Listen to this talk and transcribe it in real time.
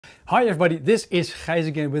Hi everybody, this is Gijs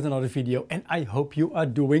again with another video and I hope you are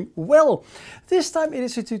doing well. This time it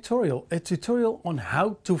is a tutorial on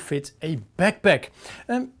how to fit a backpack.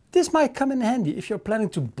 This might come in handy if you're planning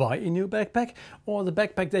to buy a new backpack or the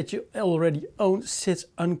backpack that you already own sits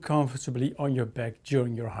uncomfortably on your back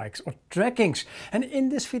during your hikes or trekkings. And in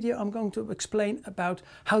this video I'm going to explain about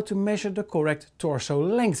how to measure the correct torso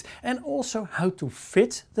length and also how to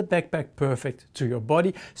fit the backpack perfect to your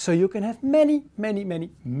body so you can have many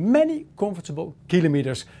comfortable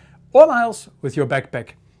kilometers or miles with your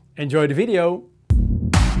backpack. Enjoy the video!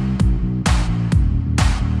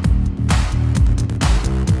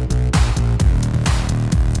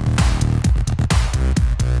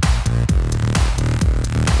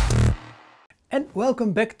 And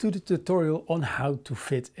welcome back to the tutorial on how to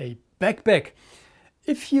fit a backpack.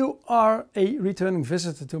 If you are a returning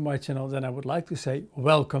visitor to my channel, then I would like to say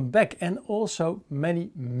welcome back and also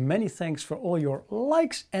many thanks for all your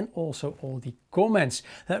likes and also all the comments.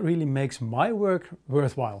 That really makes my work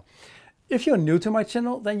worthwhile. If you're new to my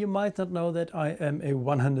channel, then you might not know that I am a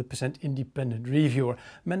 100% independent reviewer.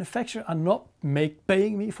 Manufacturers are not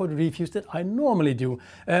paying me for the reviews that I normally do.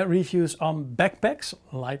 Reviews on backpacks,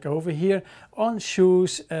 like over here, on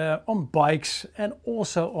shoes, on bikes and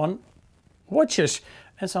also on watches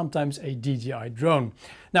and sometimes a DJI drone.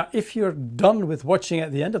 Now, if you're done with watching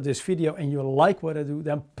at the end of this video and you like what I do,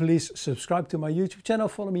 then please subscribe to my YouTube channel,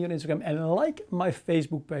 follow me on Instagram and like my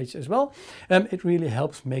Facebook page as well. It really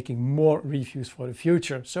helps making more reviews for the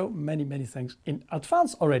future. So many thanks in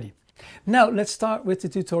advance already. Now let's start with the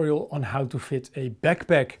tutorial on how to fit a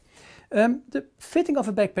backpack. The fitting of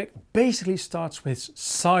a backpack basically starts with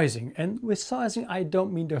sizing, and with sizing I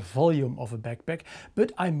don't mean the volume of a backpack,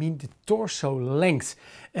 but I mean the torso length.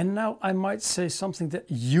 And now I might say something that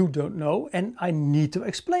you don't know and I need to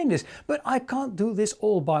explain this, but I can't do this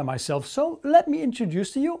all by myself, so let me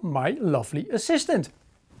introduce to you my lovely assistant.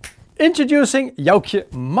 Introducing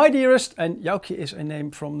Joukje, my dearest, and Joukje is a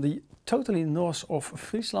name from the totally north of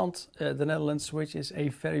Friesland, the Netherlands, which is a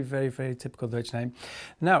very typical Dutch name.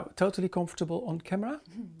 Now, totally comfortable on camera?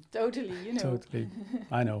 Totally, you know. Totally,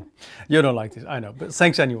 I know. You don't like this, I know, but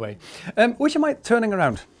thanks anyway. Would you mind turning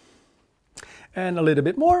around? And a little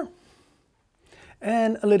bit more.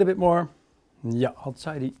 And a little bit more. Yeah, I'll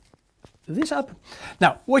tidy this up.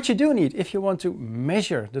 Now, what you do need if you want to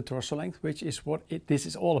measure the torso length, which is what this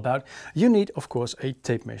is all about, you need of course a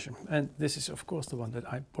tape measure, and this is of course the one that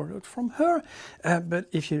I borrowed from her, but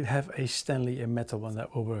if you have a Stanley, a metal one,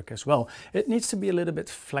 that will work as well. It needs to be a little bit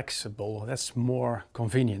flexible, that's more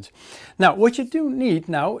convenient. Now, what you do need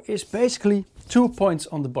now is basically 2 points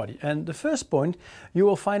on the body, and the first point you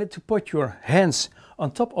will find it to put your hands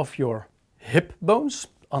on top of your hip bones,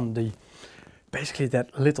 on the basically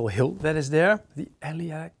that little hill that is there, the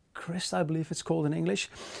iliac crest I believe it's called in English,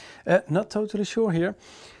 not totally sure here.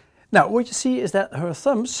 Now what you see is that her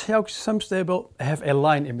thumbs, Joukje's thumbs, they will have a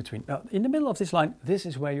line in between. Now in the middle of this line, this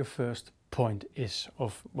is where your first point is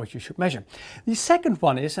of what you should measure. The second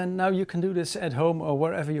one is, and now you can do this at home or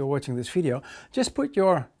wherever you're watching this video, just put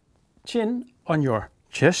your chin on your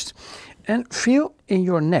chest and feel in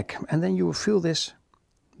your neck, and then you will feel this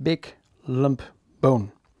big lump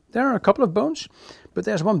bone. There are a couple of bones, but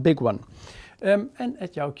there's one big one. And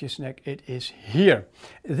at Joukje's neck it is here.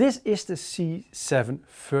 This is the C7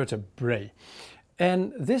 vertebrae.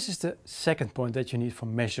 And this is the second point that you need for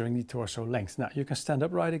measuring the torso length. Now you can stand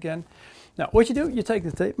upright again. Now what you do, you take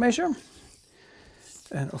the tape measure.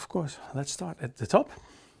 And of course, let's start at the top.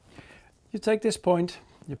 You take this point,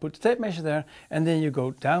 you put the tape measure there, and then you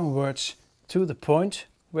go downwards to the point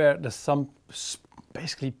where the thumb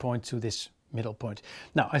basically points to this middle point.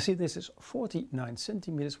 Now I see this is 49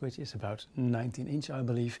 centimeters, which is about 19 inches, I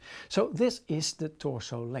believe. So this is the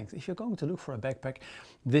torso length. If you're going to look for a backpack,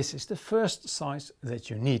 this is the first size that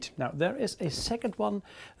you need. Now there is a second one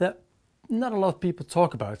that not a lot of people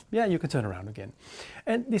talk about. Yeah, you can turn around again.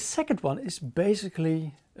 And the second one is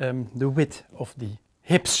basically the width of the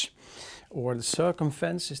hips, or the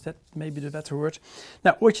circumference, is that maybe the better word.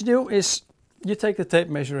 Now what you do is you take the tape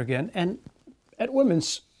measure again, and at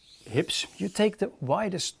women's hips you take the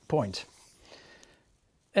widest point,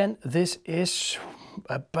 and this is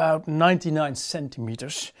about 99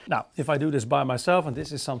 centimeters. Now if I do this by myself, and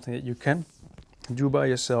this is something that you can do by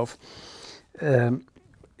yourself, it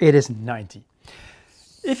is 90.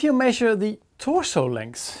 If you measure the torso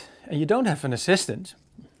length and you don't have an assistant,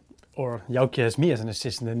 or Joukje has me as an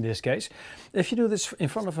assistant in this case, if you do this in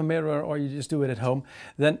front of a mirror or you just do it at home,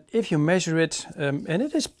 then if you measure it, and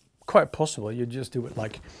it is quite possible, you just do it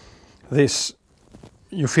like this,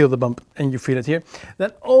 you feel the bump and you feel it here,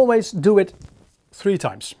 then always do it 3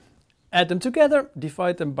 times. add them together,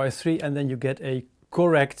 divide them by 3, and then you get a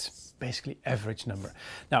correct, basically average number.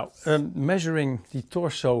 Now, measuring the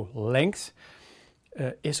torso length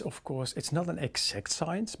is, of course, it's not an exact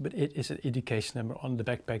science, but it is an indication number on the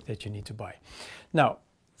backpack that you need to buy. Now,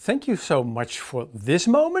 thank you so much for this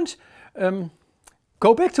moment.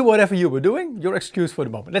 Go back to whatever you were doing, your excuse for the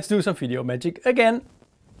moment. Let's do some video magic again.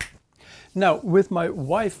 Now, with my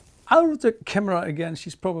wife out of the camera again,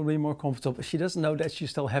 she's probably more comfortable. She doesn't know that she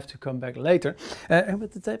still have to come back later. And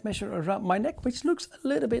with the tape measure around my neck, which looks a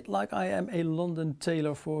little bit like I am a London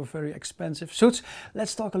tailor for very expensive suits,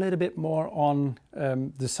 let's talk a little bit more on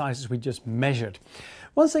the sizes we just measured.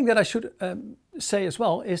 One thing that I should say as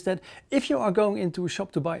well is that if you are going into a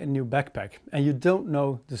shop to buy a new backpack and you don't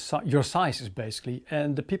know your sizes basically,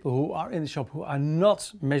 and the people who are in the shop who are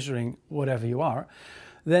not measuring whatever you are,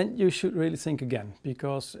 then you should really think again,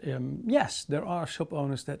 because yes, there are shop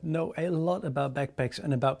owners that know a lot about backpacks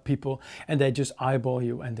and about people, and they just eyeball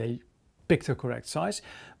you and they pick the correct size.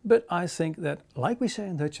 But I think that, like we say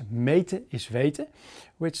in Dutch, meten is weten,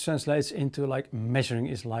 which translates into like measuring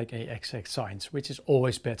is like a exact science, which is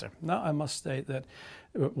always better. Now, I must state that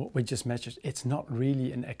what we just measured, it's not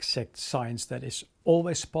really an exact science that is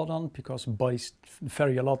always spot on, because bodies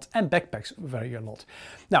vary a lot and backpacks vary a lot.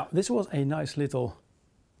 Now, this was a nice little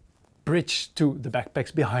bridge to the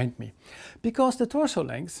backpacks behind me, because the torso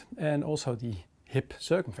length and also the hip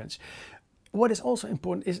circumference, what is also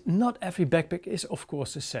important is not every backpack is of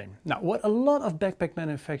course the same. Now, what a lot of backpack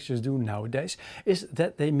manufacturers do nowadays is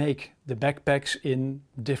that they make the backpacks in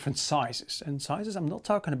different sizes. And sizes, I'm not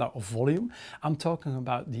talking about volume, I'm talking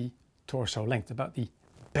about the torso length, about the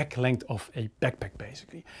back length of a backpack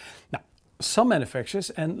basically. Now, some manufacturers,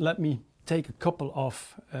 and let me take a couple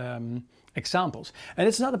of examples. And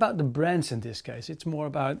it's not about the brands in this case, it's more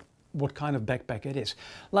about what kind of backpack it is.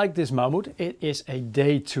 Like this Mammoth, it is a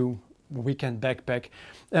day to weekend backpack.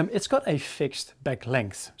 It's got a fixed back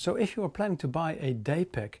length. So if you are planning to buy a day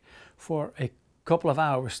pack for a couple of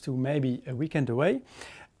hours to maybe a weekend away,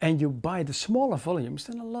 and you buy the smaller volumes,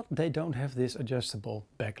 then a lot, they don't have this adjustable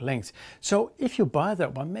back length. So if you buy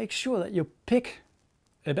that one, make sure that you pick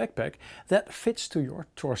a backpack that fits to your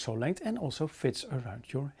torso length and also fits around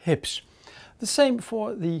your hips. The same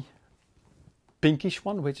for the pinkish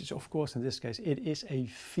one, which is of course in this case it is a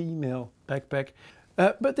female backpack.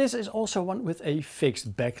 But this is also one with a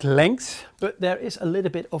fixed back length, but there is a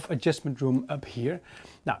little bit of adjustment room up here.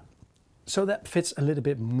 Now, so that fits a little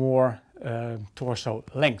bit more torso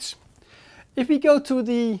length. If we go to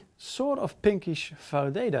the sort of pinkish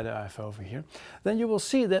Vaude that I have over here, then you will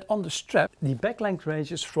see that on the strap, the back length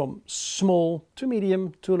ranges from small to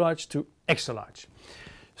medium to large to extra large.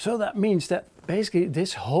 So that means that basically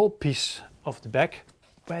this whole piece of the back,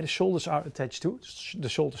 where the shoulders are attached to, the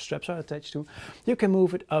shoulder straps are attached to, you can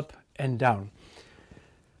move it up and down.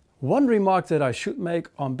 One remark that I should make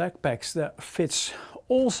on backpacks that fits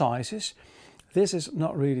all sizes, this is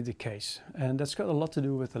not really the case. And that's got a lot to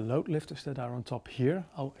do with the load lifters that are on top here.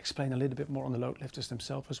 I'll explain a little bit more on the load lifters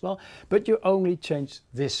themselves as well. But you only change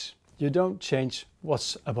this. You don't change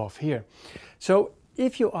what's above here. So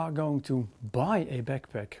if you are going to buy a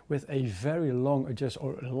backpack with a very long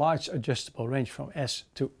or a large adjustable range from S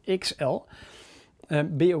to XL,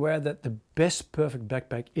 be aware that the best perfect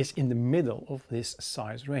backpack is in the middle of this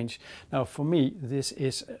size range. Now, for me, this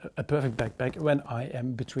is a perfect backpack when I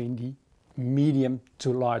am between the medium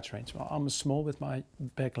to large range. Well, I'm small with my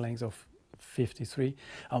back length of 53.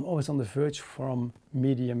 I'm always on the verge from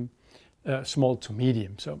small to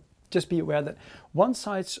medium. So just be aware that one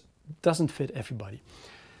size doesn't fit everybody.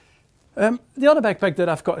 The other backpack that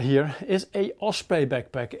I've got here is a Osprey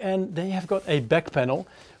backpack, and they have got a back panel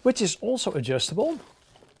which is also adjustable,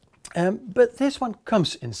 but this one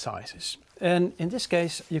comes in sizes, and in this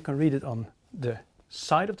case you can read it on the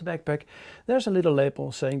side of the backpack. There's a little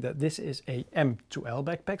label saying that this is a M to L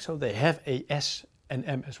backpack, so they have a S and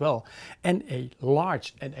M as well, and a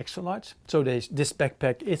large and extra large. So this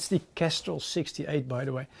backpack, it's the Kestrel 68, by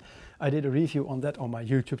the way. I did a review on that on my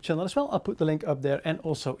YouTube channel as well. I'll put the link up there and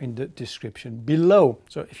also in the description below.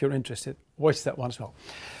 So if you're interested, watch that one as well.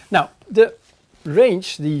 Now, the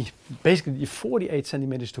range, basically the 48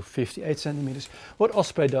 centimeters to 58 centimeters, what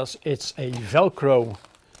Osprey does, it's a Velcro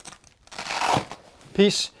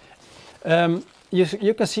piece.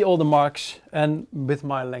 You can see all the marks, and with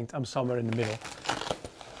my length, I'm somewhere in the middle.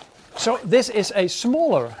 So this is a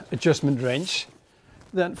smaller adjustment range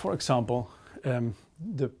than, for example,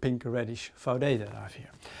 the pink reddish Vaude that I have here.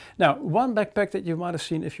 Now, one backpack that you might have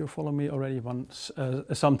seen if you follow me already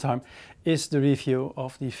sometime is the review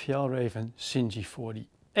of the Fjällräven Sinji 40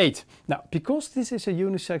 8. Now, because this is a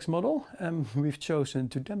unisex model, we've chosen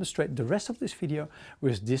to demonstrate the rest of this video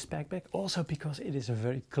with this backpack, also because it is a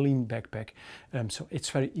very clean backpack. So it's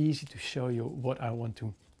very easy to show you what I want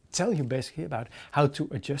to tell you basically about how to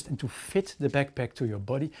adjust and to fit the backpack to your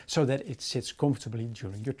body so that it sits comfortably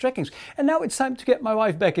during your trekkings. And now it's time to get my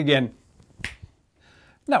wife back again.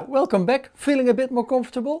 Now, welcome back. Feeling a bit more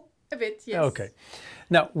comfortable? A bit, yes. Okay.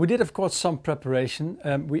 Now, we did of course some preparation.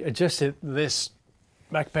 We adjusted this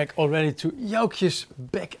backpack already to Joukje's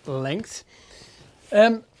back length.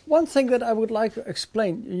 One thing that I would like to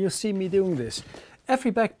explain, you see me doing this.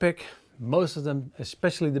 Every backpack, most of them,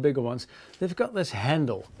 especially the bigger ones, they've got this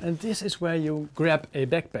handle, and this is where you grab a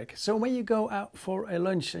backpack. So when you go out for a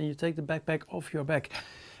lunch and you take the backpack off your back,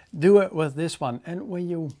 do it with this one. And when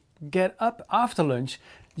you get up after lunch,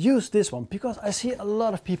 use this one, because I see a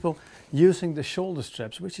lot of people using the shoulder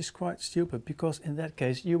straps, which is quite stupid, because in that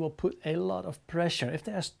case you will put a lot of pressure. If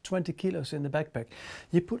there's 20 kilos in the backpack,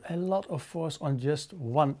 you put a lot of force on just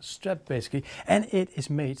one strap basically, and it is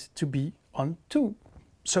made to be on two.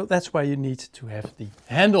 So that's why you need to have the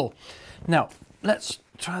handle. Now let's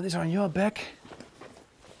try this on your back.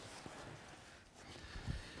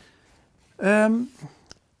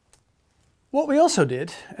 What we also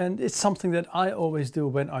did, and it's something that I always do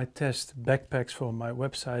when I test backpacks for my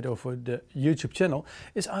website or for the YouTube channel,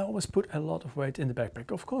 is I always put a lot of weight in the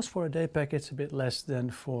backpack. Of course, for a day pack it's a bit less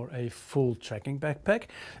than for a full trekking backpack.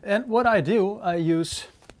 And what I do, I use,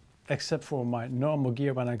 except for my normal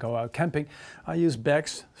gear when I go out camping, I use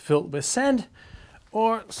bags filled with sand,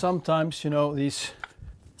 or sometimes, you know, these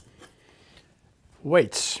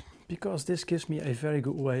weights, because this gives me a very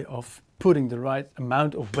good way of putting the right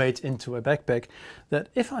amount of weight into a backpack, that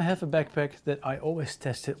if I have a backpack, that I always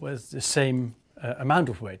test it with the same amount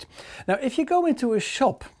of weight. Now, if you go into a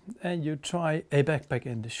shop and you try a backpack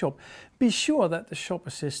in the shop, be sure that the shop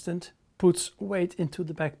assistant puts weight into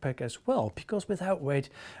the backpack as well, because without weight,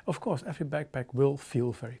 of course, every backpack will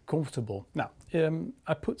feel very comfortable. Now,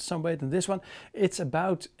 I put some weight in this one. It's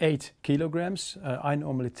about 8 kilograms. I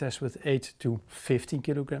normally test with 8 to 15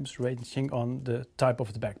 kilograms, ranging on the type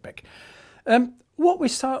of the backpack. What we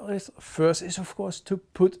start with first is, of course, to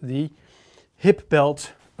put the hip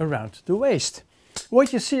belt around the waist.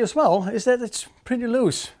 What you see as well is that it's pretty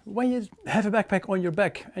loose. When you have a backpack on your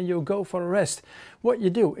back and you go for a rest, what you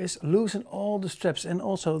do is loosen all the straps, and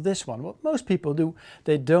also this one. What most people do,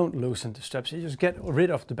 they don't loosen the straps. You just get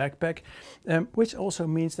rid of the backpack, which also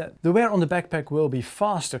means that the wear on the backpack will be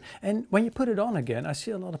faster. And when you put it on again, I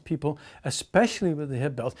see a lot of people, especially with the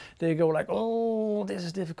hip belt, they go like, oh, this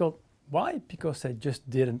is difficult. Why? Because they just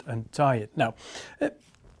didn't untie it. Now,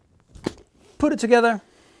 put it together.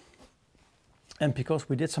 And because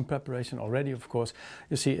we did some preparation already, of course,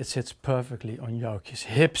 you see it sits perfectly on Joukje's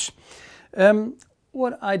hips.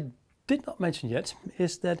 What I did not mention yet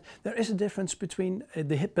is that there is a difference between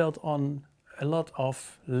the hip belt on a lot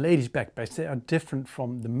of ladies' backpacks. They are different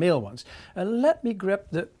from the male ones. Let me grab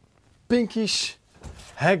the pinkish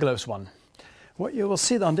hair gloves one. What you will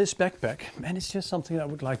see on this backpack, and it's just something I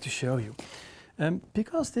would like to show you.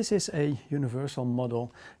 Because this is a universal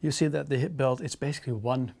model, you see that the hip belt is basically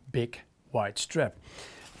one big wide strap.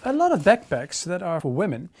 A lot of backpacks that are for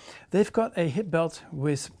women, they've got a hip belt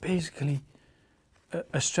with basically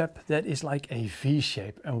a strap that is like a V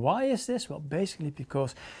shape. And why is this? Well, basically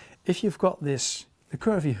because if you've got the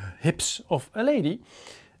curvy hips of a lady,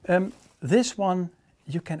 this one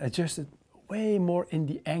you can adjust it way more in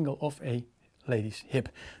the angle of a lady's hip.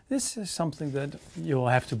 This is something that you'll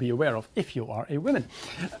have to be aware of if you are a woman.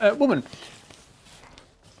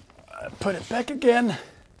 Put it back again.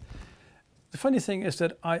 The funny thing is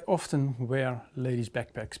that I often wear ladies'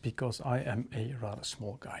 backpacks because I am a rather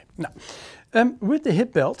small guy. Now, with the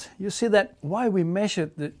hip belt, you see that why we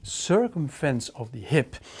measured the circumference of the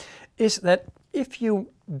hip is that if you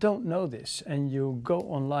don't know this and you go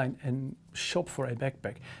online and shop for a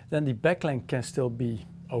backpack, then the back length can still be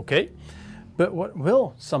okay. But what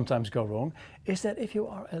will sometimes go wrong is that if you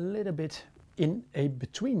are a little bit in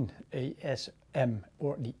between a SM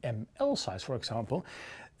or the ML size, for example,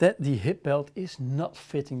 that the hip belt is not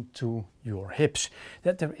fitting to your hips,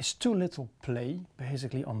 that there is too little play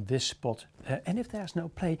basically on this spot, and if there's no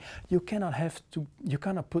play, you cannot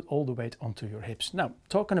put all the weight onto your hips. Now,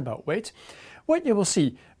 talking about weight, what you will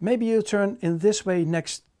see, maybe you turn in this way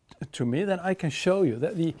next to me, then I can show you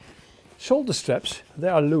that the shoulder straps, they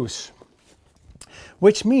are loose,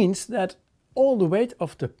 which means that all the weight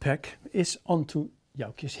of the pack is onto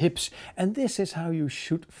Joukje's hips, and this is how you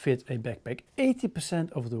should fit a backpack. 80%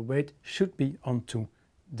 of the weight should be onto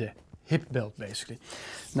the hip belt basically.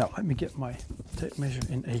 Now let me get my tape measure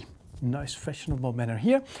in a nice fashionable manner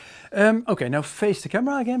here. Okay, now face the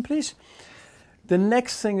camera again, please. The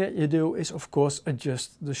next thing that you do is, of course,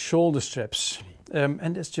 adjust the shoulder straps.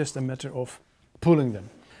 And it's just a matter of pulling them.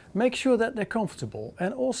 Make sure that they're comfortable.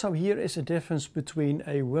 And also here is a difference between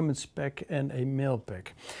a women's pack and a male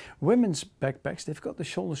pack. Women's backpacks, they've got the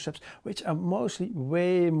shoulder straps, which are mostly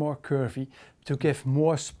way more curvy to give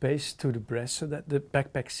more space to the breast so that the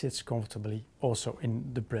backpack sits comfortably also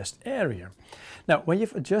in the breast area. Now, when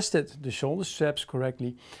you've adjusted the shoulder straps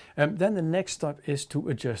correctly, then the next step is to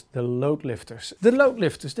adjust the load lifters. The load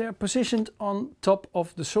lifters, they are positioned on top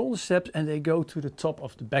of the shoulder straps and they go to the top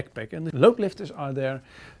of the backpack. And the load lifters are there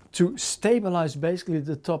to stabilize basically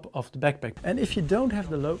the top of the backpack. And if you don't have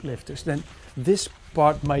the load lifters, then this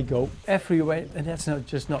part might go everywhere, and that's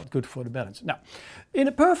just not good for the balance. Now, in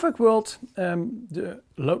a perfect world, the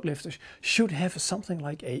load lifters should have something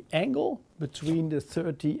like an angle between the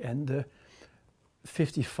 30 and the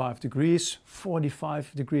 55 degrees.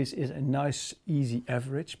 45 degrees is a nice easy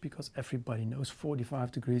average because everybody knows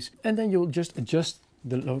 45 degrees. And then you'll just adjust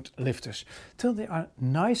the load lifters till they are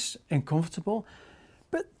nice and comfortable,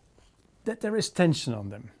 but that there is tension on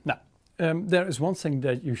them. Now, there is one thing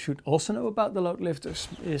that you should also know about the load lifters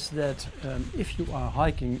is that if you are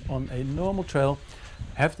hiking on a normal trail,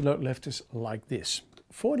 have the load lifters like this.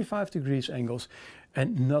 45 degrees angles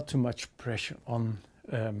and not too much pressure on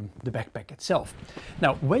the backpack itself.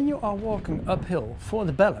 Now, when you are walking uphill for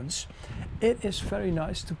the balance, it is very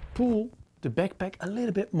nice to pull the backpack a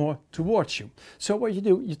little bit more towards you. So what you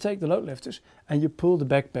do, you take the load lifters and you pull the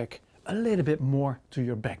backpack a little bit more to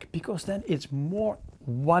your back, because then it's more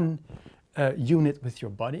one unit with your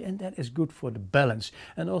body, and that is good for the balance,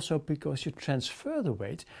 and also because you transfer the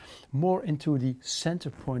weight more into the center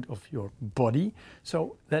point of your body,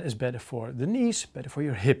 so that is better for the knees, better for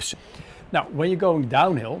your hips. Now, when you're going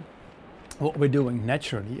downhill, what we're doing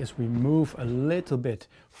naturally is we move a little bit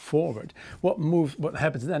forward. What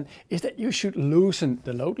happens then is that you should loosen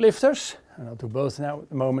the load lifters, and I'll do both now at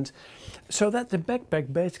the moment, so that the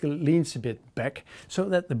backpack basically leans a bit back, so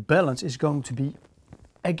that the balance is going to be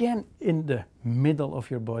again in the middle of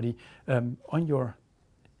your body, in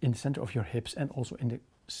the center of your hips, and also in the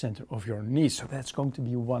center of your knees. So that's going to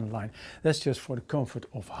be one line. That's just for the comfort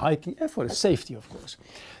of hiking and for the safety, of course.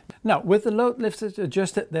 Now, with the load lifters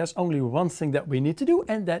adjusted, there's only one thing that we need to do,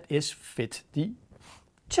 and that is fit the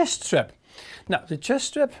chest strap. Now, the chest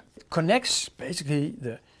strap connects basically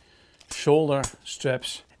the shoulder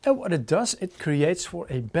straps, and what it does, it creates for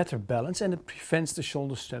a better balance, and it prevents the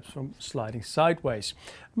shoulder straps from sliding sideways.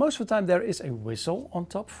 Most of the time there is a whistle on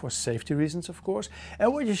top for safety reasons, of course.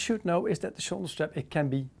 And what you should know is that the shoulder strap,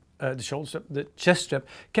 the chest strap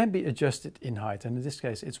can be adjusted in height, and in this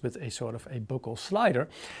case it's with a sort of a buckle slider.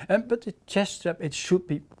 But the chest strap, it should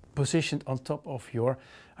be positioned on top of your,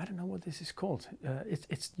 I don't know what this is called.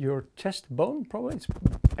 It's your chest bone, probably. It's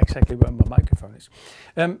exactly where my microphone is.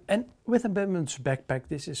 And with a women's backpack,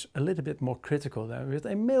 this is a little bit more critical than with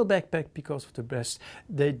a male backpack, because of the breasts.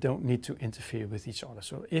 They don't need to interfere with each other.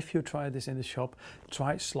 So if you try this in the shop,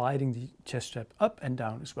 try sliding the chest strap up and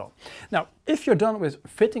down as well. Now, if you're done with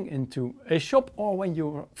fitting into a shop, or when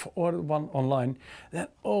you order one online, then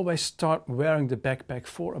always start wearing the backpack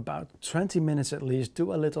for about 20 minutes at least.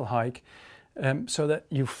 Do a little hike, so that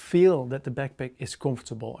you feel that the backpack is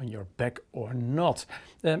comfortable on your back or not.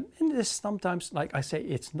 And this sometimes, like I say,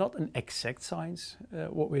 it's not an exact science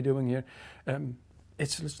what we're doing here.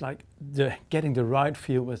 It's just like getting the right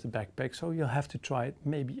feel with the backpack, so you'll have to try it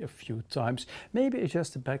maybe a few times. Maybe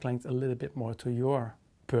adjust the back length a little bit more to your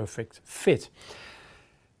perfect fit.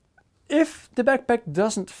 If the backpack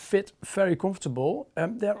doesn't fit very comfortable,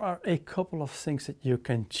 there are a couple of things that you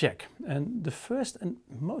can check. And the first and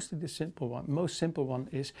mostly the most simple one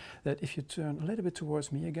is that if you turn a little bit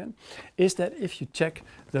towards me again, is that if you check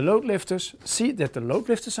the load lifters, see that the load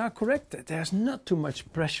lifters are correct, that there's not too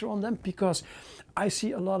much pressure on them, because I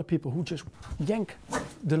see a lot of people who just yank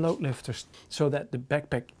the load lifters so that the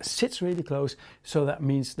backpack sits really close. So that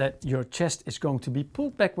means that your chest is going to be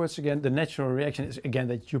pulled backwards again. The natural reaction is again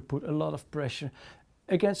that you put a lot of pressure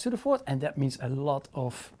against the foot, and that means a lot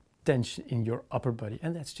of tension in your upper body,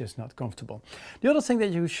 and that's just not comfortable. The other thing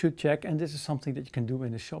that you should check, and this is something that you can do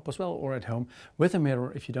in the shop as well or at home with a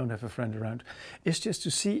mirror if you don't have a friend around, is just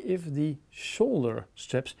to see if the shoulder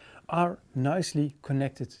straps are nicely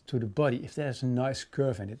connected to the body, if there's a nice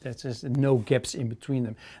curve in it, that there's no gaps in between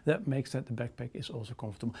them. That makes that the backpack is also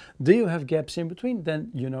comfortable. Do you have gaps in between?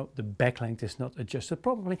 Then you know the back length is not adjusted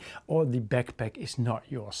properly, or the backpack is not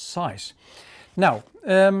your size. Now,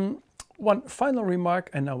 one final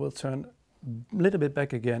remark, and I will turn a little bit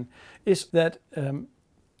back again, is that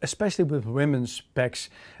especially with women's packs,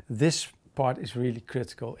 this part is really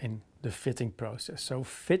critical in the fitting process. So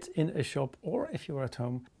fit in a shop, or if you're at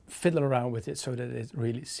home, fiddle around with it so that it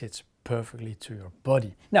really sits perfectly to your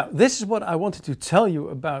body. Now, this is what I wanted to tell you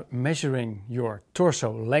about measuring your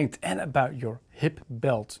torso length and about your hip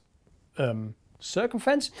belt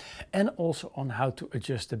circumference, and also on how to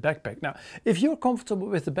adjust the backpack. Now, if you're comfortable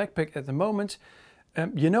with the backpack at the moment,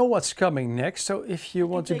 you know what's coming next. So if you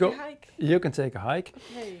want to go, you can take a hike.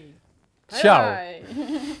 Okay. Ciao.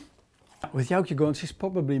 With Joukje going, she's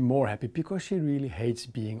probably more happy because she really hates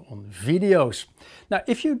being on videos. Now,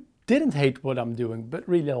 if you didn't hate what I'm doing but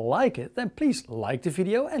really like it, then please like the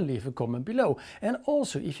video and leave a comment below. And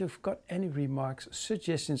also, if you've got any remarks,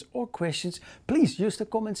 suggestions or questions, please use the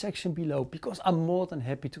comment section below, because I'm more than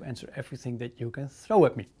happy to answer everything that you can throw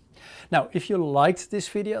at me. Now, if you liked this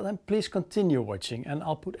video, then please continue watching, and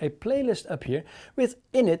I'll put a playlist up here with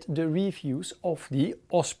in it the reviews of the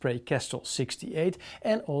Osprey Kestrel 68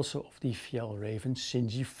 and also of the Fjällräven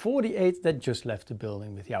Sinji 48 that just left the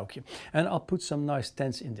building with Joukje. And I'll put some nice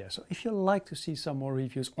tents in there. So if you like to see some more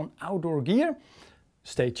reviews on outdoor gear,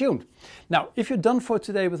 stay tuned. Now, if you're done for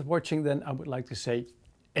today with watching, then I would like to say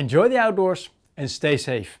enjoy the outdoors and stay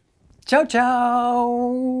safe. Ciao,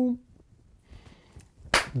 ciao!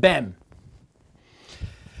 Bam!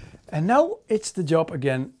 And now it's the job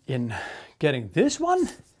again in getting this one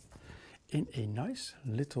in a nice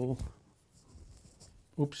little,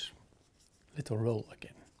 little roll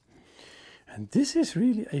again. And this is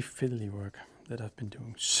really a fiddly work that I've been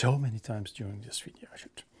doing so many times during this video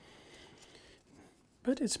shoot.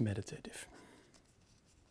 But it's meditative.